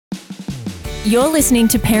You're listening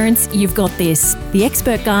to Parents You've Got This, the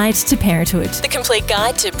expert guide to parenthood. The complete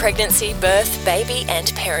guide to pregnancy, birth, baby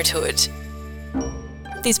and parenthood.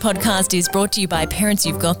 This podcast is brought to you by Parents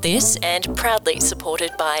You've Got This and proudly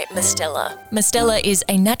supported by Mistela. Mistela is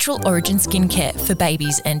a natural origin skincare for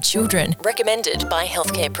babies and children, recommended by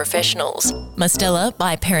healthcare professionals. Mistela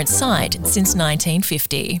by Parents Side since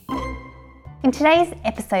 1950. In today's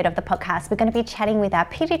episode of the podcast, we're going to be chatting with our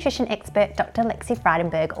paediatrician expert, Dr. Lexi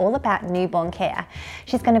Frydenberg, all about newborn care.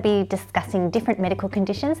 She's going to be discussing different medical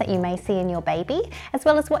conditions that you may see in your baby, as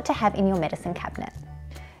well as what to have in your medicine cabinet.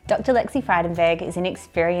 Dr. Lexi Frydenberg is an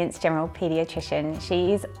experienced general paediatrician.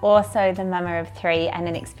 She is also the mama of three and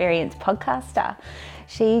an experienced podcaster.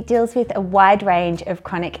 She deals with a wide range of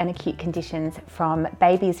chronic and acute conditions from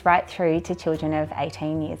babies right through to children of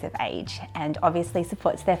 18 years of age, and obviously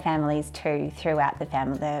supports their families too throughout the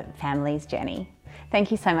family's journey.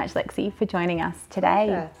 Thank you so much, Lexi, for joining us today.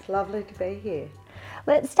 Yeah, it's lovely to be here.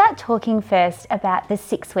 Let's start talking first about the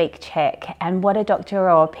 6-week check and what a doctor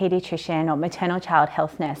or paediatrician or maternal child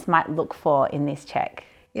health nurse might look for in this check.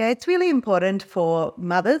 Yeah, it's really important for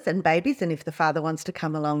mothers and babies, and if the father wants to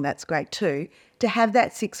come along, that's great too, to have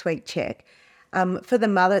that 6-week check. For the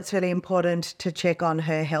mother, it's really important to check on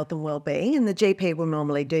her health and well-being, and the GP will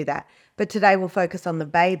normally do that. But today we'll focus on the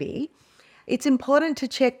baby. It's important to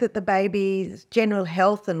check that the baby's general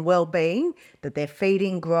health and well-being, that they're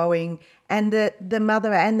feeding, growing, and that the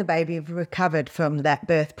mother and the baby have recovered from that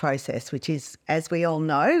birth process, which is, as we all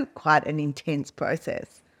know, quite an intense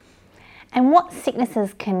process. And what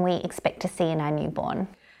sicknesses can we expect to see in our newborn?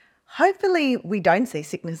 Hopefully we don't see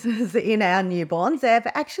sicknesses in our newborns. They've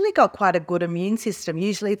actually got quite a good immune system,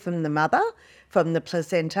 usually from the mother, from the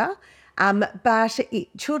placenta. But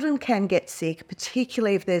children can get sick,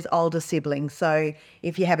 particularly if there's older siblings. So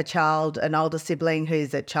if you have an older sibling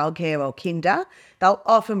who's at childcare or kinder, they'll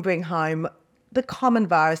often bring home the common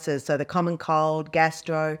viruses, so the common cold,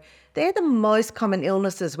 gastro. They're the most common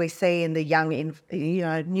illnesses we see in the young,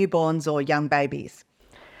 newborns or young babies.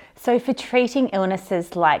 So for treating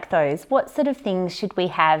illnesses like those, what sort of things should we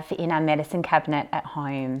have in our medicine cabinet at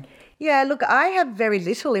home? Yeah, look, I have very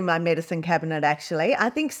little in my medicine cabinet actually. I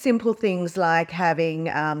think simple things like having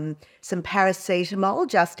some paracetamol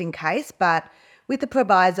just in case, but with the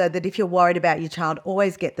proviso that if you're worried about your child,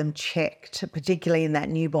 always get them checked, particularly in that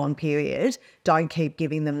newborn period. Don't keep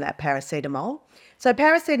giving them that paracetamol. So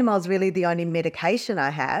paracetamol is really the only medication I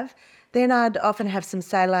have. Then I'd often have some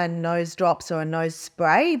saline nose drops or a nose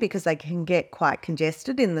spray because they can get quite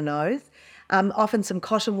congested in the nose. Often some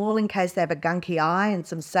cotton wool in case they have a gunky eye, and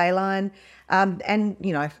some saline. And,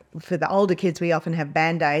 for the older kids, we often have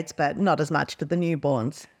Band-Aids, but not as much for the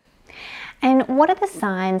newborns. And what are the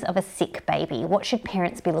signs of a sick baby? What should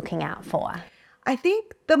parents be looking out for? I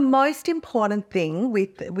think the most important thing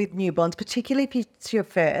with newborns, particularly if it's your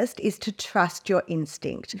first, is to trust your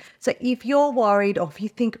instinct. So if you're worried or if you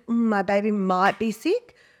think, my baby might be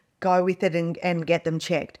sick, go with it and get them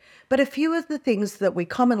checked. But a few of the things that we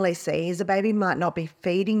commonly see is a baby might not be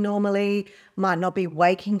feeding normally, might not be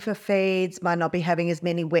waking for feeds, might not be having as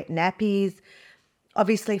many wet nappies.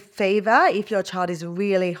 Obviously fever, if your child is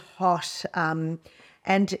really hot,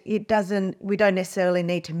 and we don't necessarily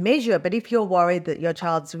need to measure, but if you're worried that your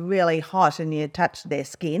child's really hot and you touch their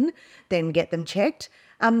skin, then get them checked.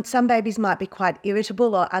 Some babies might be quite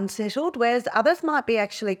irritable or unsettled, whereas others might be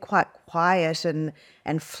actually quite quiet and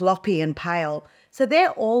floppy and pale. So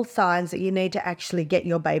they're all signs that you need to actually get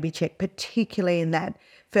your baby checked, particularly in that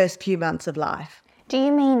first few months of life. Do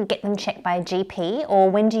you mean get them checked by a GP, or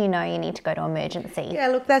when do you know you need to go to emergency? Yeah,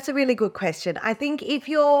 look, that's a really good question. I think if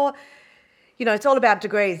you're it's all about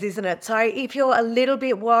degrees, isn't it? So if you're a little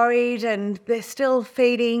bit worried and they're still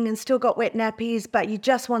feeding and still got wet nappies, but you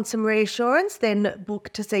just want some reassurance, then book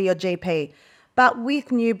to see your GP. But with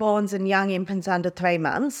newborns and young infants under 3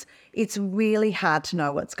 months, it's really hard to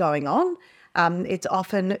know what's going on. It's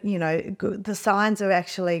often, the signs are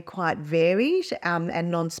actually quite varied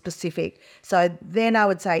and non-specific. So then I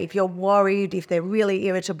would say if you're worried, if they're really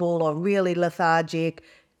irritable or really lethargic,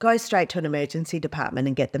 go straight to an emergency department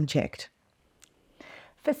and get them checked.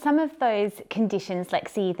 For some of those conditions,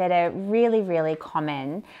 Lexi, that are really, really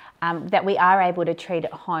common, that we are able to treat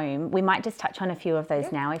at home, we might just touch on a few of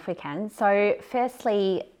those now if we can. So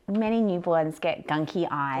firstly, many newborns get gunky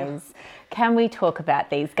eyes. Yeah. Can we talk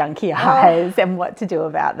about these gunky eyes and what to do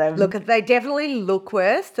about them? Look, they definitely look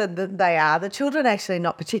worse than they are. The children are actually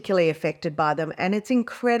not particularly affected by them, and it's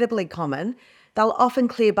incredibly common. They'll often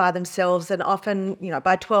clear by themselves, and often,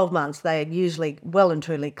 by 12 months, they're usually well and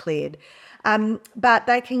truly cleared. But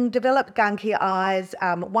they can develop gunky eyes,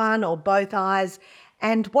 one or both eyes,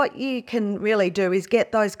 And what you can really do is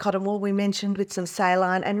get those cotton wool we mentioned with some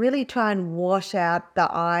saline and really try and wash out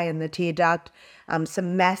the eye and the tear duct.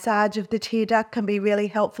 Some massage of the tear duct can be really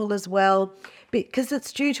helpful as well because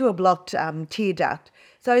it's due to a blocked tear duct.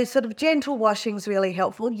 So sort of gentle washing is really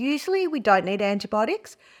helpful. Usually we don't need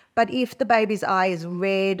antibiotics, but if the baby's eye is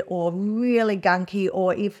red or really gunky,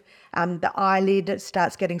 or if the eyelid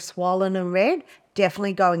starts getting swollen and red,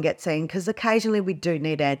 definitely go and get seen because occasionally we do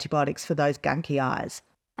need antibiotics for those gunky eyes.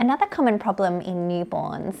 Another common problem in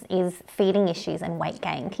newborns is feeding issues and weight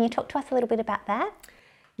gain. Can you talk to us a little bit about that?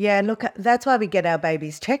 Yeah, look, that's why we get our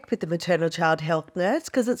babies checked with the maternal child health nurse,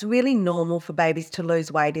 because it's really normal for babies to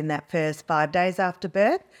lose weight in that first 5 days after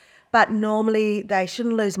birth. But normally they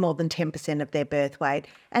shouldn't lose more than 10% of their birth weight.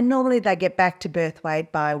 And normally they get back to birth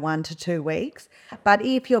weight by 1 to 2 weeks. But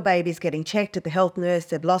if your baby's getting checked at the health nurse,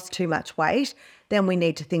 they've lost too much weight, then we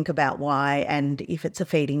need to think about why and if it's a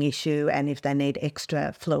feeding issue and if they need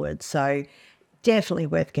extra fluids. So definitely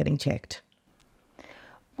worth getting checked.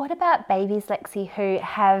 What about babies, Lexi, who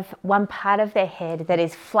have one part of their head that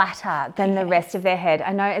is flatter than the rest of their head?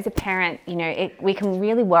 I know as a parent, we can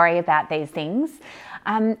really worry about these things.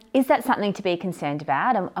 Is that something to be concerned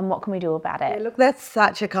about, and what can we do about it? Yeah, look, that's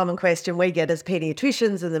such a common question we get as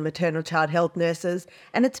paediatricians and the maternal child health nurses,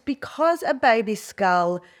 and it's because a baby's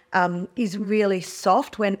skull is really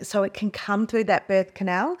soft so it can come through that birth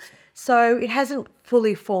canal. So it hasn't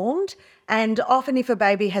fully formed. And often if a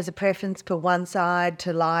baby has a preference for one side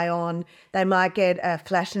to lie on, they might get a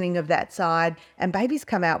flattening of that side, and babies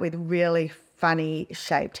come out with really funny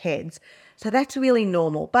shaped heads. So that's really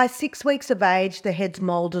normal. By 6 weeks of age, the head's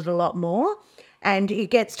moulded a lot more and it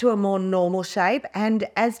gets to a more normal shape. And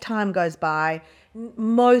as time goes by,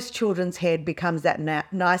 most children's head becomes that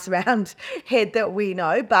nice round head that we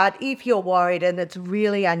know. But if you're worried and it's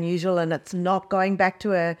really unusual and it's not going back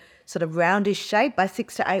to a sort of roundish shape by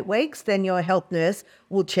 6 to 8 weeks, then your health nurse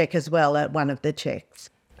will check as well at one of the checks.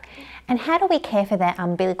 And how do we care for their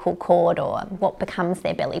umbilical cord, or what becomes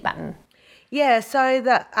their belly button? Yeah, so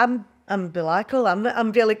the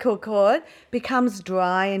umbilical cord becomes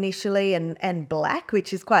dry initially and black,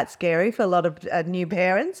 which is quite scary for a lot of new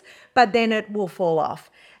parents, but then it will fall off.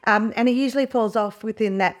 And it usually falls off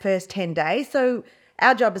within that first 10 days. So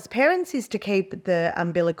our job as parents is to keep the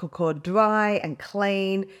umbilical cord dry and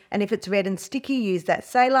clean. And if it's red and sticky, use that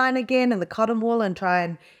saline again and the cotton wool and try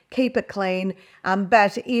and keep it clean.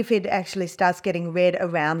 But if it actually starts getting red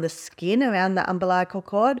around the skin, around the umbilical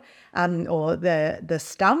cord or the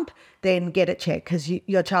stump, then get it checked because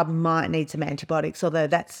your child might need some antibiotics, although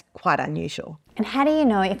that's quite unusual. And how do you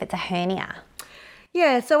know if it's a hernia?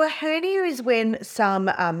 Yeah, so a hernia is when some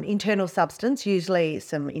internal substance, usually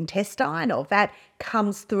some intestine or fat,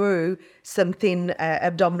 comes through some thin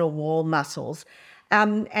abdominal wall muscles.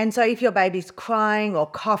 And so if your baby's crying or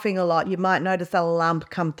coughing a lot, you might notice a lump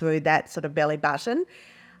come through that sort of belly button.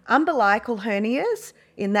 Umbilical hernias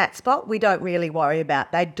in that spot, we don't really worry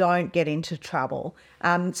about. They don't get into trouble.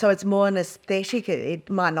 So it's more an aesthetic. It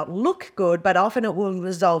might not look good, but often it will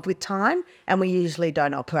resolve with time, and we usually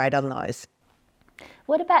don't operate on those.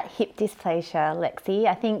 What about hip dysplasia, Lexi?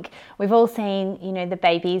 I think we've all seen, the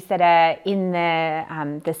babies that are in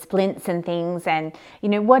the splints and things. And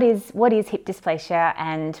what is hip dysplasia,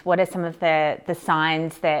 and what are some of the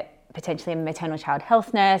signs that potentially a maternal child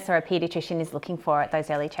health nurse or a paediatrician is looking for at those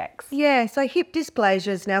early checks? Yeah, so hip dysplasia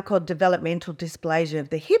is now called developmental dysplasia of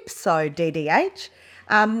the hips, so DDH,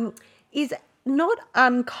 is not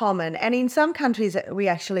uncommon, and in some countries we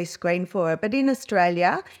actually screen for it, but in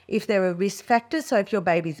Australia, if there are risk factors, so if your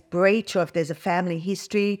baby's breech or if there's a family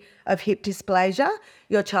history of hip dysplasia,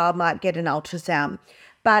 your child might get an ultrasound.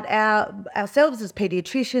 But ourselves as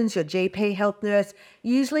paediatricians, your GP health nurse,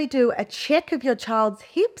 usually do a check of your child's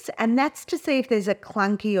hips, and that's to see if there's a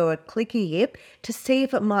clunky or a clicky hip, to see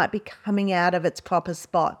if it might be coming out of its proper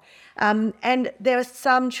spot. And there are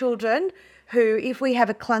some children who, if we have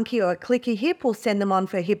a clunky or a clicky hip, we'll send them on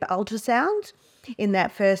for a hip ultrasound in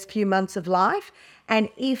that first few months of life. And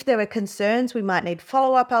if there are concerns, we might need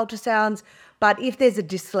follow-up ultrasounds. But if there's a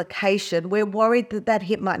dislocation, we're worried that that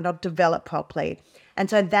hip might not develop properly. And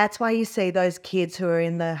so that's why you see those kids who are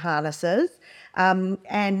in the harnesses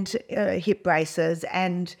and hip braces.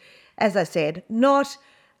 And as I said, not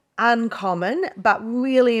uncommon, but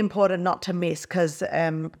really important not to miss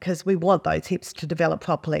because we want those hips to develop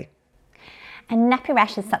properly. And nappy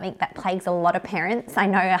rash is something that plagues a lot of parents. I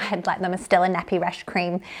know I had the Mistela nappy rash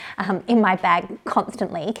cream in my bag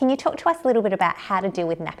constantly. Can you talk to us a little bit about how to deal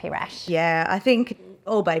with nappy rash? Yeah, I think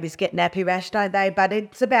all babies get nappy rash, don't they? But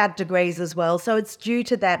it's about degrees as well. So it's due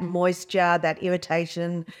to that moisture, that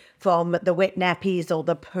irritation from the wet nappies or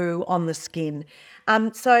the poo on the skin.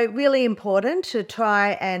 So really important to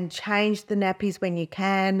try and change the nappies when you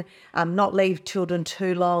can, not leave children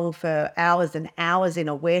too long for hours and hours in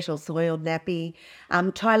a wet or soiled nappy.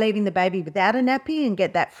 Try leaving the baby without a nappy and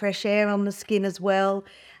get that fresh air on the skin as well.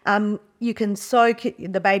 You can soak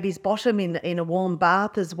the baby's bottom in a warm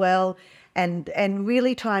bath as well, and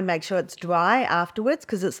really try and make sure it's dry afterwards,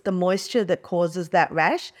 because it's the moisture that causes that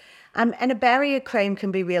rash. And a barrier cream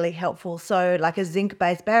can be really helpful. So like a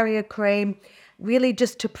zinc-based barrier cream, really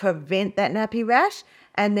just to prevent that nappy rash.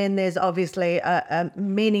 And then there's obviously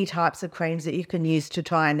many types of creams that you can use to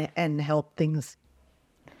try and help things.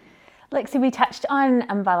 Lexi, we touched on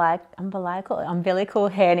umbilical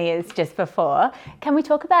hernias just before. Can we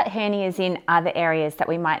talk about hernias in other areas that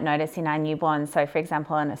we might notice in our newborns? So, for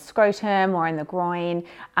example, in a scrotum or in the groin.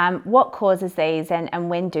 What causes these, and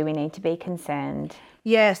when do we need to be concerned?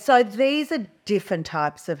 Yeah, so these are different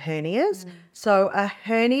types of hernias. So a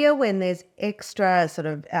hernia, when there's extra sort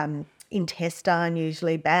of intestine,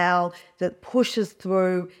 usually bowel, that pushes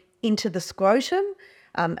through into the scrotum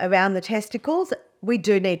around the testicles, we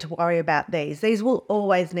do need to worry about these. These will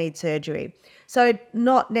always need surgery. So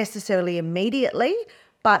not necessarily immediately,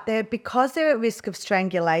 but because they're at risk of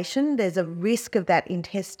strangulation, there's a risk of that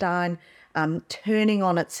intestine turning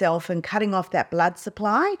on itself and cutting off that blood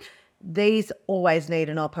supply. These always need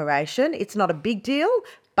an operation. It's not a big deal,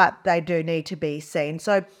 but they do need to be seen.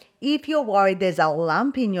 So if you're worried there's a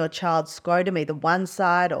lump in your child's scrotum, either one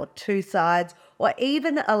side or two sides, or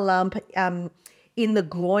even a lump in the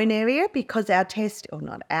groin area, because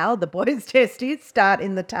the boys' testes start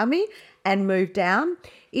in the tummy and move down.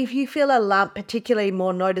 If you feel a lump particularly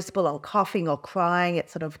more noticeable on coughing or crying, it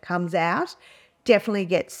sort of comes out, definitely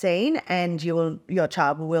get seen, and your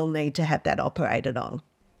child will need to have that operated on.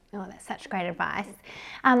 Oh, that's such great advice.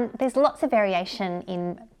 There's lots of variation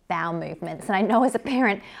in bowel movements. And I know as a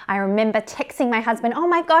parent, I remember texting my husband, oh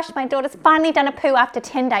my gosh, my daughter's finally done a poo after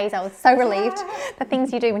 10 days. I was so relieved. The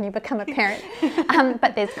things you do when you become a parent.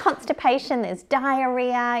 But there's constipation, there's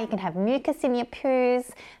diarrhea, you can have mucus in your poos,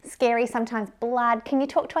 scary, sometimes blood. Can you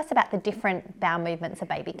talk to us about the different bowel movements a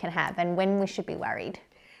baby can have and when we should be worried?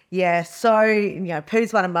 Yeah, so,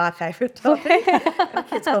 poo's one of my favourite topics.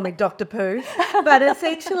 Kids call me Dr. Poo. But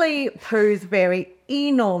essentially, poos vary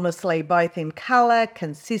enormously, both in colour,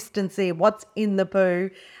 consistency, what's in the poo.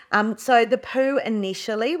 So the poo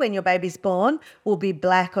initially, when your baby's born, will be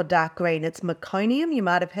black or dark green. It's meconium, you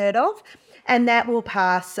might have heard of, and that will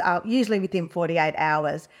pass usually within 48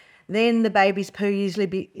 hours. Then the baby's poo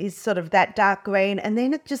usually is sort of that dark green, and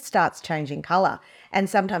then it just starts changing colour. And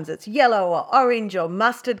sometimes it's yellow or orange or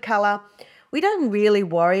mustard colour. We don't really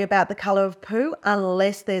worry about the colour of poo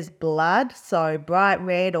unless there's blood, so bright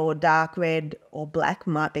red or dark red or black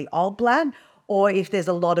might be old blood, or if there's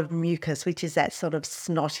a lot of mucus, which is that sort of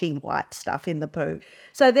snotty white stuff in the poo.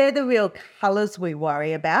 So they're the real colours we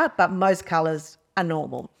worry about, but most colours are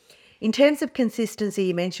normal. In terms of consistency,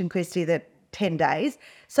 you mentioned, Christy, that 10 days.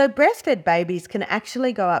 So breastfed babies can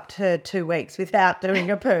actually go up to 2 weeks without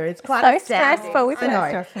doing a poo. It's quite so stressful, isn't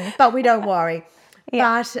it? But we don't worry.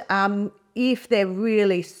 Yeah. But if they're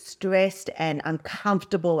really stressed and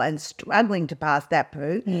uncomfortable and struggling to pass that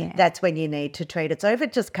poo, that's when you need to treat it. So if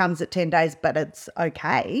it just comes at 10 days but it's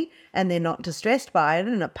okay and they're not distressed by it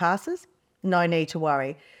and it passes, no need to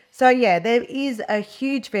worry. So, there is a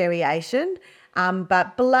huge variation.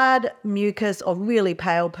 But blood, mucus, or really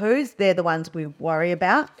pale poos, they're the ones we worry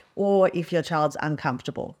about, or if your child's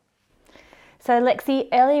uncomfortable. So Lexi,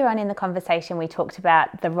 earlier on in the conversation, we talked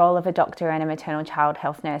about the role of a doctor and a maternal child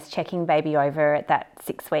health nurse checking baby over at that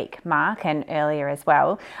 6-week mark and earlier as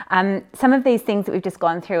well. Some of these things that we've just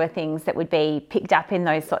gone through are things that would be picked up in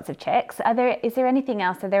those sorts of checks. Is there anything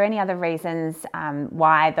else? Are there any other reasons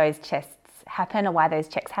why those tests happen or why those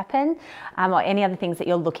checks happen, or any other things that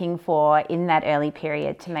you're looking for in that early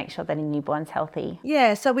period to make sure that a newborn's healthy?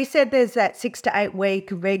 Yeah, so we said there's that 6 to 8 week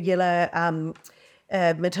regular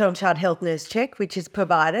maternal child health nurse check, which is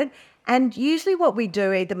provided. And usually what we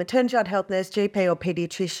do, either maternal child health nurse, GP or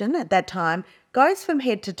paediatrician at that time, goes from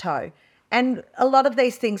head to toe. And a lot of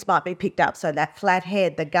these things might be picked up. So that flat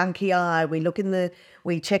head, the gunky eye,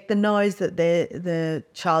 we check the nose, that the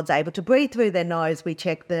child's able to breathe through their nose. We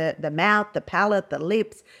check the mouth, the palate, the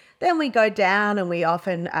lips. Then we go down and we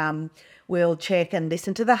often we'll check and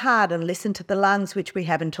listen to the heart and listen to the lungs, which we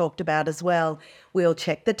haven't talked about as well. We'll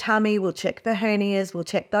check the tummy, we'll check the hernias, we'll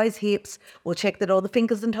check those hips, we'll check that all the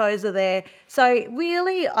fingers and toes are there. So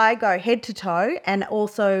really I go head to toe, and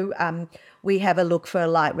also we have a look for a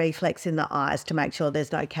light reflex in the eyes to make sure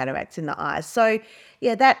there's no cataracts in the eyes. So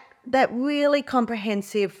that really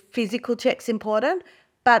comprehensive physical check's important,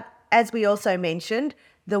 but as we also mentioned,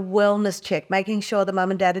 the wellness check, making sure the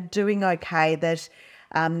mum and dad are doing okay, that,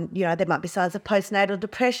 there might be signs of postnatal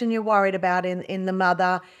depression you're worried about in the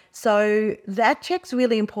mother. So that check's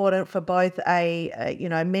really important for both a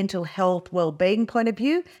mental health wellbeing point of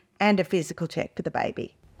view and a physical check for the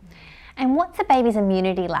baby. And what's a baby's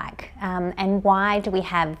immunity like, and why do we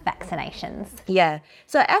have vaccinations? Yeah.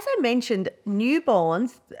 So as I mentioned,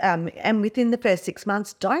 newborns and within the first 6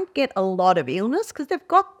 months don't get a lot of illness because they've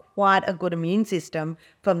got quite a good immune system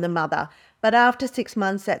from the mother. But after 6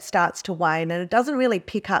 months, that starts to wane, and it doesn't really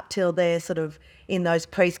pick up till they're sort of in those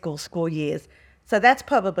preschool school years. So that's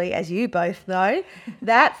probably, as you both know,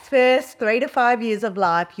 that first 3 to 5 years of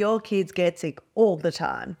life, your kids get sick all the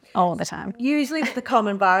time. All the time. Usually with the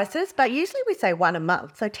common viruses, but usually we say 1 a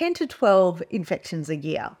month, so 10 to 12 infections a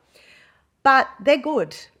year. But they're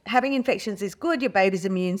good. Having infections is good. Your baby's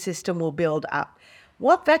immune system will build up.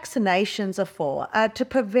 What vaccinations are for are to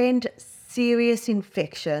prevent serious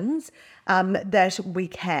infections that we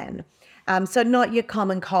can. So not your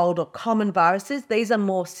common cold or common viruses. These are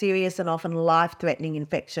more serious and often life-threatening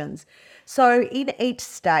infections. So in each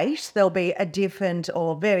state, there'll be a different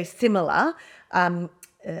or very similar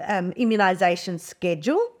immunisation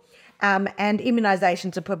schedule. And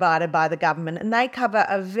immunisations are provided by the government, and they cover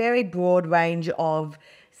a very broad range of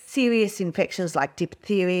serious infections like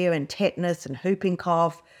diphtheria and tetanus and whooping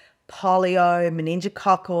cough, polio,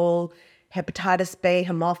 meningococcal, hepatitis B,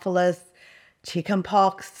 Haemophilus,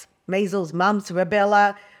 chickenpox, measles, mumps,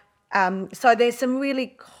 rubella. So there's some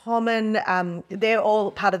really common, they're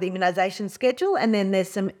all part of the immunisation schedule, and then there's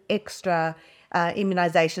some extra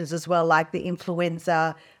immunisations as well, like the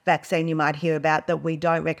influenza vaccine you might hear about that we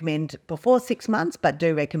don't recommend before 6 months, but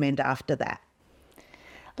do recommend after that.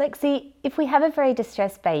 Lexi, if we have a very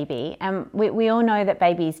distressed baby, and we all know that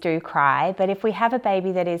babies do cry, but if we have a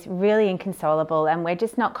baby that is really inconsolable and we're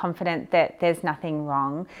just not confident that there's nothing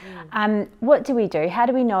wrong, what do we do? How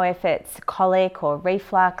do we know if it's colic or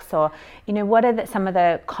reflux, or, what are some of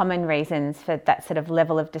the common reasons for that sort of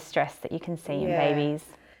level of distress that you can see in babies?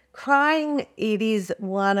 Crying, it is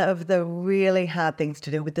one of the really hard things to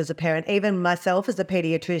deal with as a parent. Even myself as a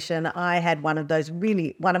paediatrician, I had one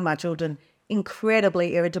of my children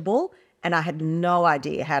incredibly irritable, and I had no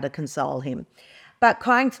idea how to console him. But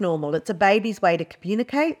crying's normal. It's a baby's way to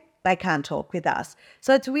communicate. They can't talk with us.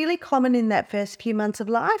 So it's really common in that first few months of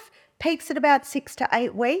life, peaks at about 6 to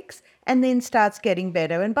 8 weeks, and then starts getting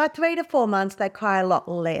better. And by 3 to 4 months, they cry a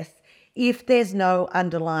lot less if there's no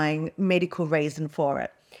underlying medical reason for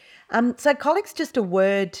it. So colic's just a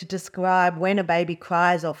word to describe when a baby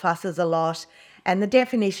cries or fusses a lot. And the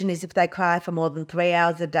definition is if they cry for more than 3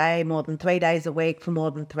 hours a day, more than 3 days a week, for more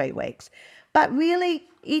than 3 weeks. But really,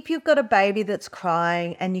 if you've got a baby that's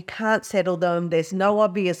crying and you can't settle them, there's no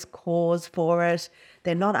obvious cause for it,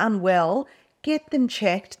 they're not unwell, get them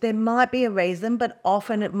checked. There might be a reason, but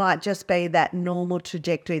often it might just be that normal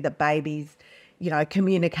trajectory that babies,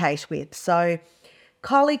 communicate with. So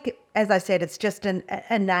colic, as I said, it's just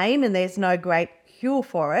a name and there's no great cure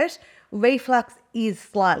for it. Reflux is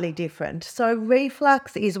slightly different. So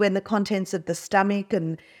reflux is when the contents of the stomach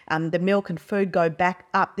and the milk and food go back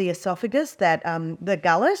up the esophagus, the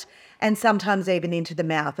gullet, and sometimes even into the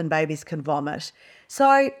mouth, and babies can vomit.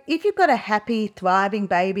 So if you've got a happy, thriving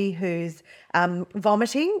baby who's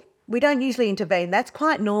vomiting, we don't usually intervene. That's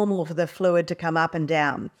quite normal for the fluid to come up and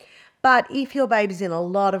down. But if your baby's in a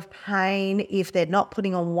lot of pain, if they're not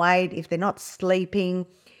putting on weight, if they're not sleeping,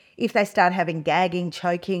 if they start having gagging,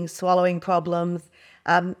 choking, swallowing problems,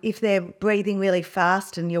 if they're breathing really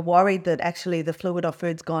fast and you're worried that actually the fluid or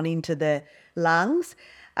food's gone into the lungs,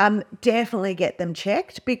 definitely get them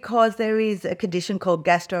checked, because there is a condition called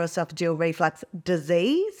gastroesophageal reflux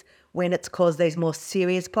disease when it's caused these more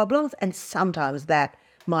serious problems, and sometimes that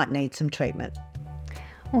might need some treatment.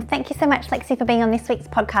 Well, thank you so much, Lexi, for being on this week's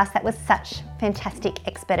podcast. That was such fantastic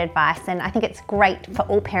expert advice, and I think it's great for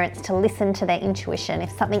all parents to listen to their intuition.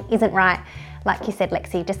 If something isn't right, like you said,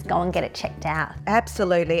 Lexi, just go and get it checked out.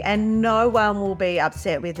 Absolutely, and no one will be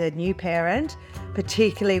upset with a new parent,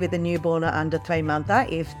 particularly with a newborn or under 3-monther,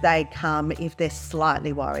 if they're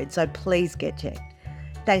slightly worried. So please get checked.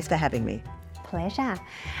 Thanks for having me. Pleasure.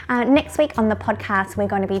 Next week on the podcast, we're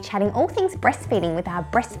going to be chatting all things breastfeeding with our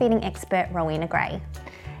breastfeeding expert, Rowena Gray.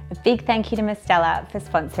 A big thank you to Mistela for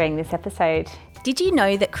sponsoring this episode. Did you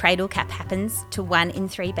know that cradle cap happens to 1 in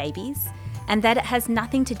 3 babies, and that it has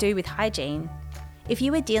nothing to do with hygiene? If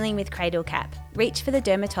you are dealing with cradle cap, reach for the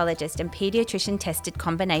dermatologist and paediatrician tested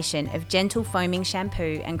combination of gentle foaming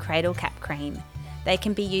shampoo and cradle cap cream. They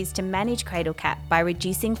can be used to manage cradle cap by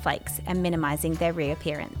reducing flakes and minimising their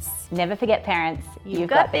reappearance. Never forget, parents, you've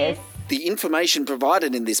got this. The information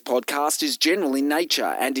provided in this podcast is general in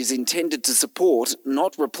nature and is intended to support,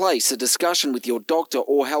 not replace, a discussion with your doctor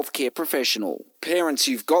or healthcare professional. Parents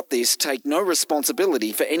You've Got This take no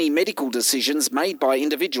responsibility for any medical decisions made by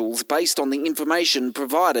individuals based on the information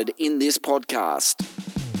provided in this podcast.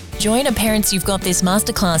 Join a Parents You've Got This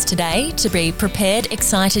masterclass today to be prepared,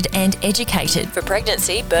 excited and educated for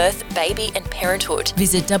pregnancy, birth, baby and parenthood.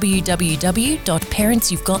 Visit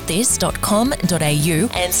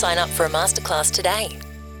www.parentsyou'vegotthis.com.au and sign up for a masterclass today.